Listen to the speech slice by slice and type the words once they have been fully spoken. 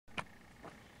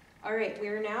All right, we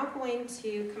are now going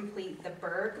to complete the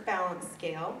Berg balance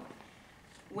scale.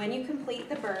 When you complete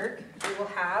the Berg, you will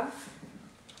have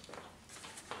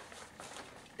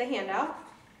the handout.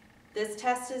 This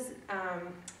test is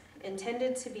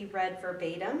intended to be read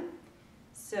verbatim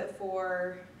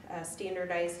for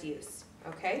standardized use,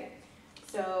 okay?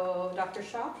 So Dr.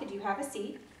 Shaw, could you have a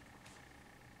seat?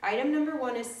 Item number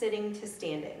 1 is sitting to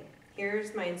standing.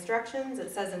 Here's my instructions. It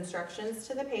says instructions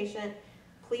to the patient.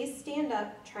 Please stand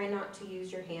up. Try not to use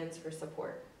your hands for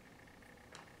support.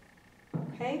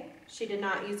 Okay, she did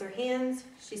not use her hands.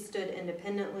 She stood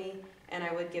independently, and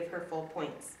I would give her full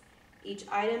points. Each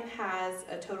item has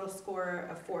a total score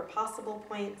of 4 possible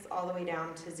points all the way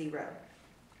down to 0.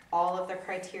 All of the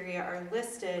criteria are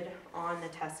listed on the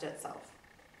test itself.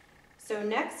 So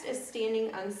next is standing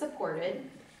unsupported.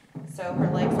 So her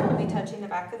legs won't be touching the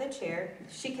back of the chair.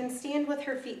 She can stand with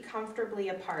her feet comfortably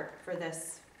apart for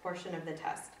this portion of the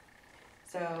test.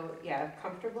 So yeah,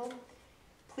 comfortable.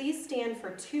 Please stand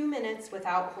for 2 minutes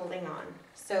without holding on.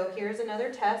 So here's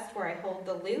another test where I hold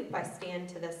the loop. I stand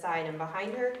to the side and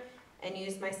behind her and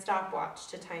use my stopwatch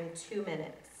to time 2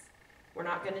 minutes. We're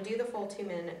not going to do the full 2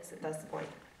 minutes at this point.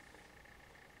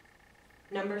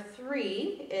 Number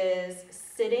 3 is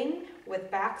sitting with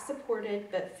back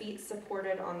supported but feet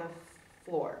supported on the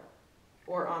floor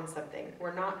or on something.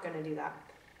 We're not going to do that.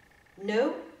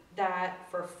 Note that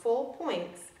for full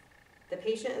points, the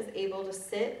patient is able to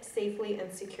sit safely and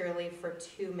securely for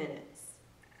 2 minutes.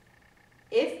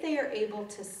 If they are able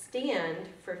to stand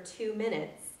for 2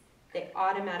 minutes, they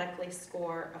automatically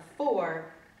score a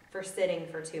 4 for sitting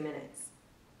for 2 minutes,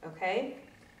 okay?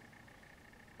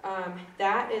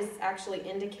 That is actually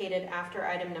indicated after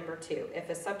item number 2. If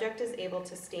a subject is able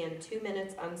to stand 2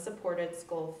 minutes unsupported,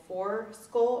 score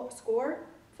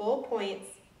full points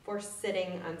for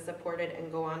sitting unsupported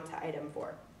and go on to item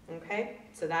 4, okay?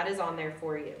 So that is on there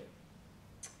for you.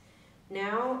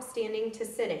 Now, standing to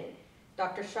sitting.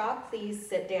 Dr. Shaw, please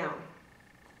sit down.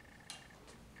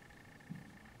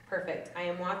 Perfect. I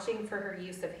am watching for her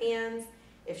use of hands,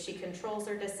 if she controls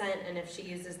her descent, and if she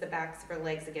uses the backs of her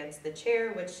legs against the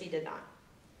chair, which she did not.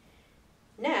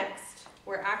 Next,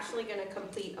 we're actually going to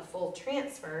complete a full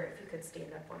transfer, if you could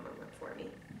stand up 1 moment for me,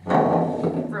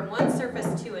 from one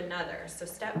surface to another. So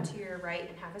step to your right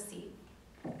and have a seat.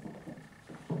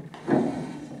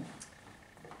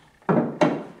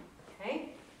 Okay,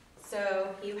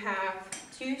 so you have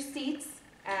 2 seats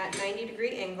at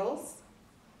 90-degree angles.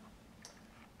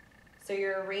 So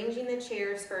you're arranging the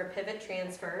chairs for a pivot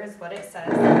transfer is what it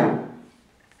says.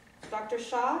 Dr.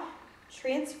 Shaw,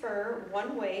 transfer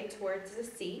one way towards the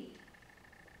seat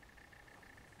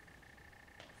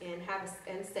and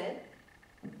sit,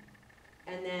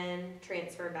 and then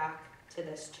transfer back to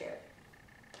this chair.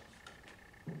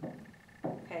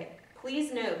 Okay,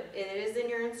 please note, it is in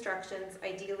your instructions,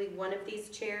 ideally one of these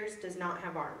chairs does not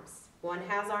have arms. One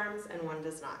has arms and one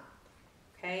does not,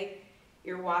 okay?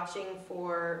 You're watching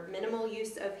for minimal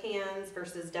use of hands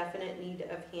versus definite need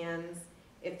of hands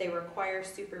if they require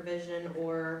supervision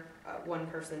or one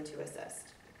person to assist.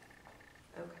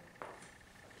 Okay.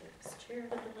 Get this chair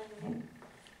out of the way.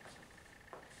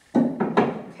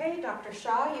 Okay, Dr.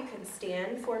 Shaw, you can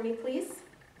stand for me, please.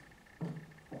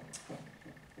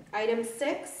 Item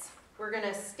 6, we're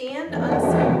going to stand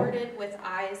unsupported with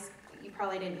eyes, you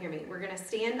probably didn't hear me, we're going to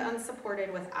stand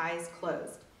unsupported with eyes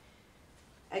closed.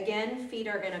 Again, feet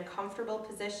are in a comfortable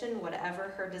position,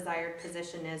 whatever her desired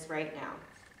position is right now.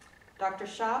 Dr.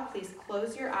 Shaw, please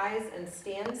close your eyes and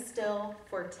stand still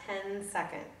for 10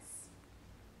 seconds.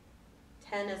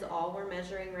 10 is all we're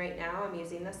measuring right now. I'm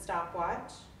using the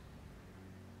stopwatch.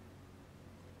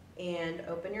 And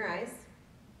open your eyes.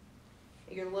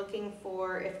 You're looking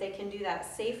for if they can do that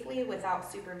safely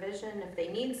without supervision, if they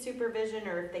need supervision,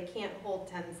 or if they can't hold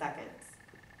 10 seconds.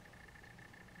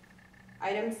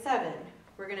 Item 7.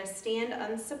 We're going to stand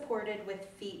unsupported with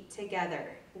feet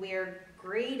together. We are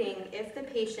grading if the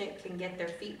patient can get their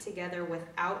feet together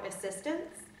without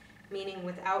assistance, meaning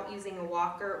without using a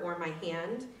walker or my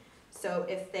hand. So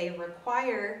if they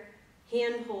require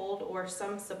handhold or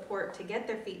some support to get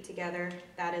their feet together,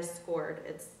 that is scored.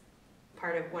 It's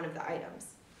part of one of the items.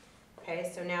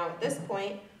 Okay, so now at this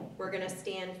point, we're going to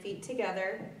stand feet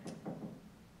together.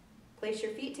 Place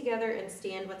your feet together and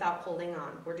stand without holding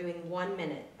on. We're doing 1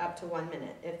 minute, up to 1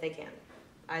 minute if they can.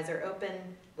 Eyes are open,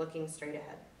 looking straight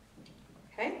ahead.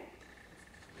 Okay?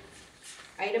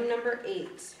 Item number 8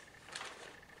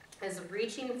 is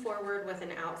reaching forward with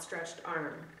an outstretched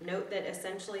arm. Note that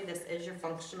essentially this is your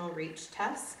functional reach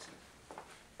test.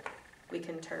 We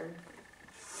can turn.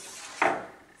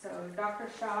 So Dr.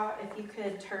 Shaw, if you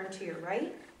could turn to your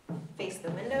right, face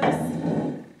the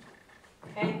windows.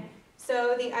 Okay?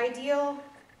 So the ideal,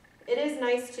 it is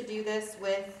nice to do this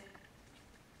with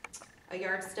a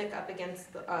yardstick up against,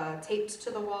 taped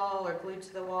to the wall or glued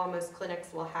to the wall. Most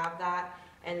clinics will have that,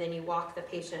 and then you walk the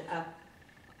patient up.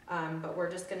 But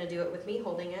we're just gonna do it with me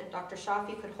holding it. Dr. Shaw, if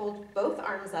you could hold both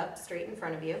arms up straight in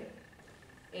front of you.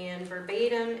 And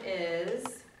verbatim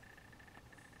is,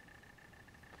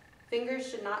 fingers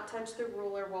should not touch the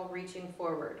ruler while reaching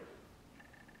forward.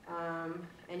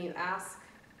 And you ask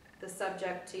the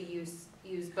subject to use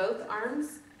both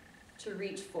arms to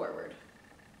reach forward.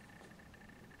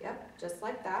 Yep, just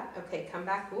like that. Okay, come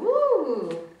back.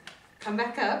 Woo! Come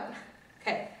back up.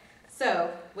 Okay,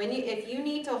 so if you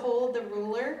need to hold the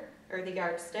ruler or the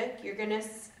yardstick, you're gonna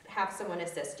have someone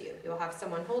assist you. You'll have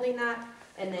someone holding that,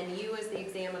 and then you as the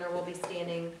examiner will be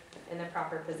standing in the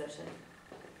proper position.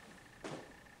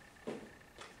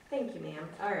 Thank you, ma'am.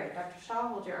 All right, Dr. Shaw,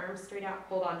 hold your arms straight out.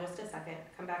 Hold on just a second.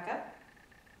 Come back up.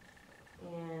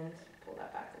 And pull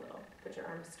that back a little. Put your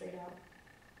arms straight out.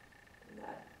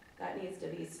 That needs to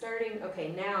be starting.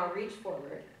 Okay, now reach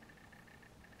forward.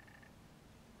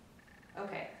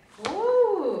 Okay.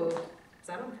 Woo! Is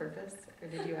that on purpose? Or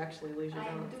did you actually lose your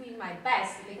balance? I'm doing my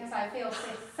best because I feel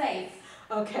safe.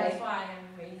 Okay. That's why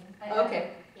I'm reading.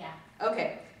 Okay. Yeah.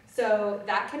 Okay. So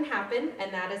that can happen,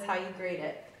 and that is how you grade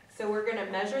it. So we're going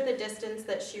to measure the distance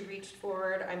that she reached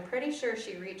forward. I'm pretty sure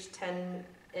she reached 10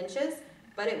 inches,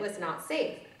 but it was not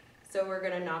safe. So we're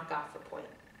going to knock off a point.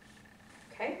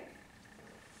 Okay?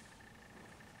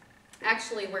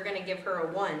 Actually, we're going to give her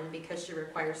a 1 because she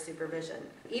requires supervision.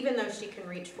 Even though she can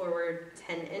reach forward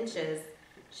 10 inches,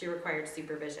 she required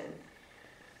supervision.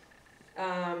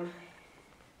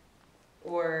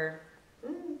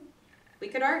 We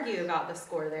could argue about the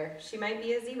score there. She might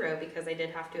be a 0 because I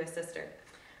did have to assist her.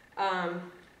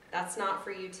 That's not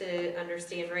for you to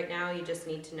understand right now. You just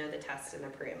need to know the test and the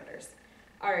parameters.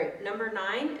 All right, number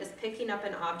 9 is picking up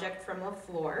an object from the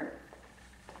floor.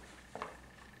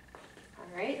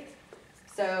 All right,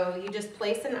 so you just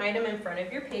place an item in front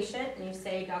of your patient and you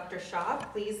say, Dr. Shaw,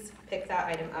 please pick that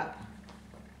item up.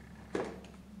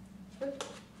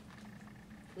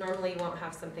 Normally you won't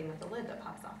have something with a lid that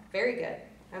pops off. Very good.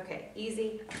 Okay,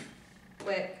 easy,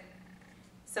 quick.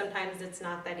 Sometimes it's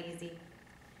not that easy.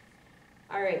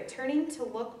 All right, turning to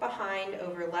look behind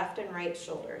over left and right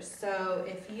shoulders. So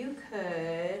if you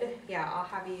could, I'll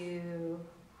have you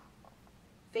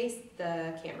face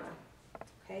the camera,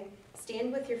 okay?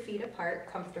 Stand with your feet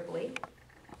apart comfortably,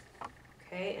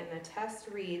 okay? And the test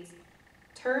reads,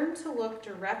 turn to look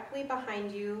directly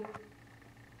behind you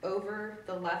over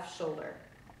the left shoulder.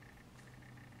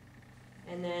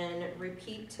 And then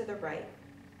repeat to the right.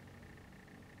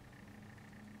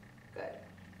 Good.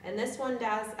 And this one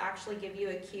does actually give you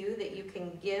a cue that you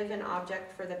can give an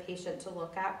object for the patient to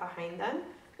look at behind them,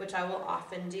 which I will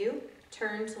often do.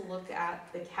 Turn to look at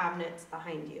the cabinets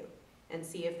behind you and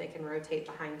see if they can rotate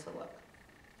behind to look.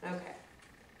 Okay.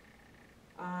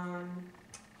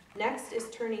 Next is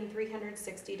turning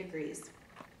 360 degrees.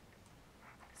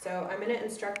 So I'm going to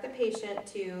instruct the patient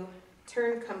to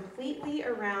turn completely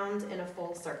around in a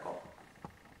full circle.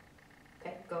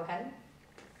 Okay, go ahead.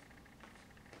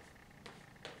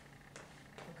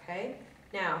 Okay,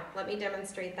 now let me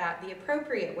demonstrate that the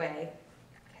appropriate way.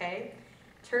 Okay,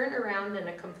 turn around in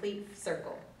a complete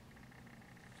circle.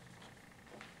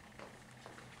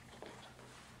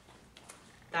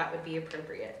 That would be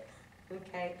appropriate,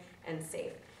 okay, and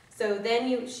safe. So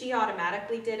then she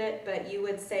automatically did it, but you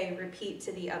would say repeat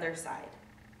to the other side.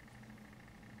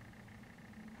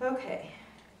 Okay.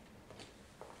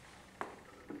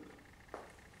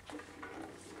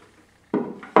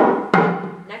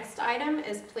 Next item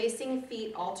is placing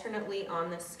feet alternately on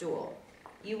the stool.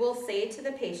 You will say to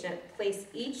the patient, place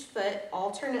each foot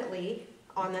alternately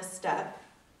on the step.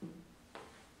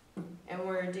 And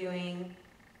we're doing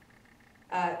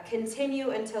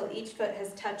continue until each foot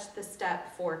has touched the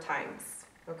step 4 times,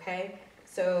 okay?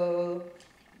 So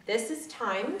this is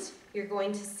timed. You're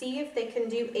going to see if they can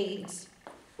do 8,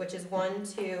 which is 1,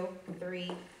 2,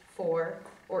 3, 4,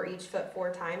 or each foot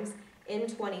 4 times in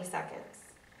 20 seconds.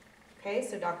 Okay,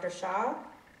 so Dr. Shaw,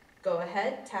 go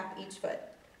ahead, tap each foot.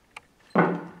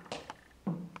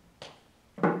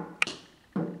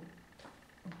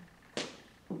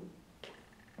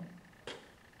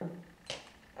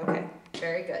 Okay,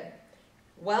 very good.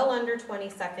 Well under 20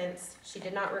 seconds. She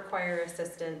did not require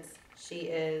assistance. She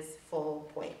is full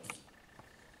points.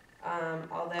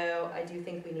 Although I do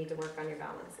think we need to work on your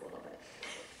balance a little bit.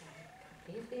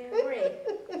 You're doing great.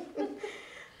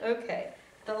 Okay,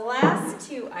 the last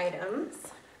 2 items.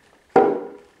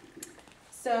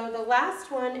 So the last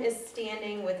one is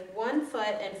standing with one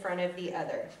foot in front of the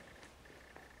other.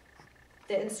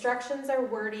 The instructions are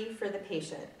wordy for the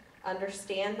patient.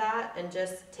 Understand that and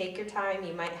just take your time.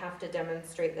 You might have to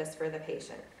demonstrate this for the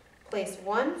patient. Place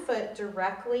one foot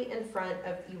directly in front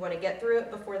of, you want to get through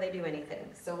it before they do anything.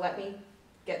 So let me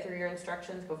get through your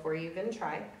instructions before you even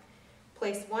try.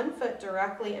 Place one foot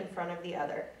directly in front of the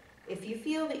other. If you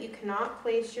feel that you cannot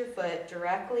place your foot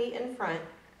directly in front,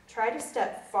 try to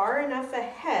step far enough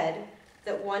ahead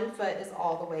that one foot is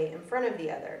all the way in front of the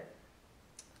other.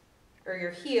 Or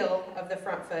your heel of the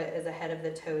front foot is ahead of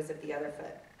the toes of the other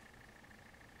foot.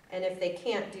 And if they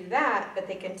can't do that, but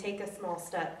they can take a small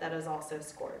step, that is also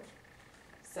scored.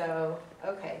 So,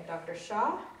 okay, Dr.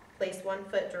 Shaw, place one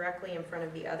foot directly in front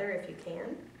of the other if you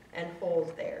can, and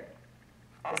hold there.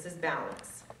 This is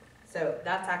balance. So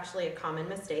that's actually a common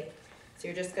mistake. So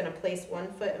you're just gonna place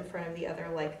one foot in front of the other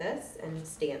like this and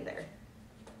stand there.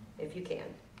 If you can,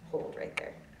 hold right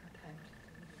there.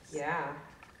 Yeah.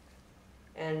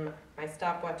 And my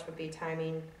stopwatch would be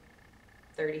timing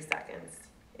 30 seconds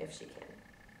if she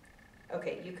can.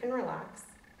 Okay, you can relax.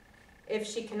 If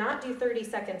she cannot do 30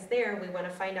 seconds there, we want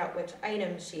to find out which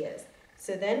item she is.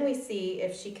 So then we see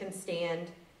if she can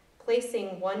stand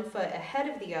placing one foot ahead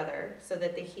of the other so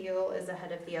that the heel is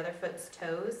ahead of the other foot's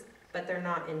toes, but they're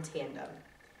not in tandem.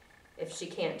 If she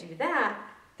can't do that,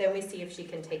 then we see if she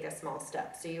can take a small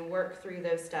step. So you work through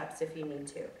those steps if you need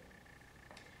to.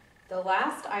 The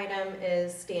last item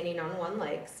is standing on one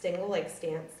leg, single leg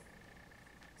stance.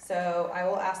 So I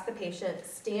will ask the patient,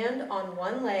 stand on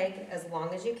one leg as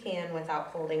long as you can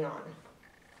without holding on.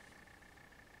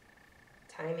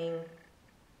 Timing.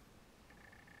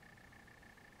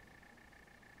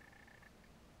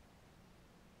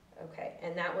 Okay,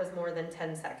 and that was more than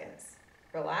 10 seconds.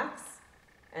 Relax.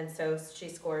 And so she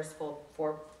scores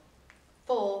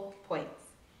full points.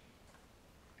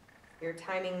 Your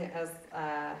timing as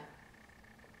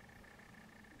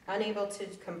unable to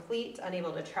complete,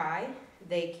 unable to try.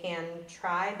 They can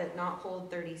try but not hold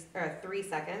 3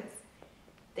 seconds.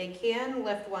 They can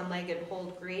lift one leg and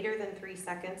hold greater than 3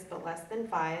 seconds but less than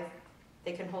 5.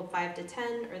 They can hold 5 to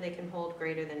 10 or they can hold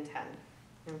greater than 10.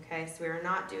 Okay, so we're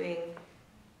not doing,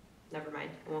 never mind,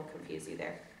 I won't confuse you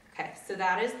there. Okay, so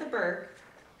that is the Berg,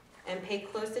 and pay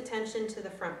close attention to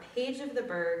the front page of the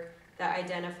Berg that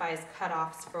identifies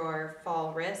cutoffs for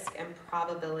fall risk and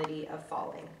probability of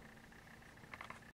falling.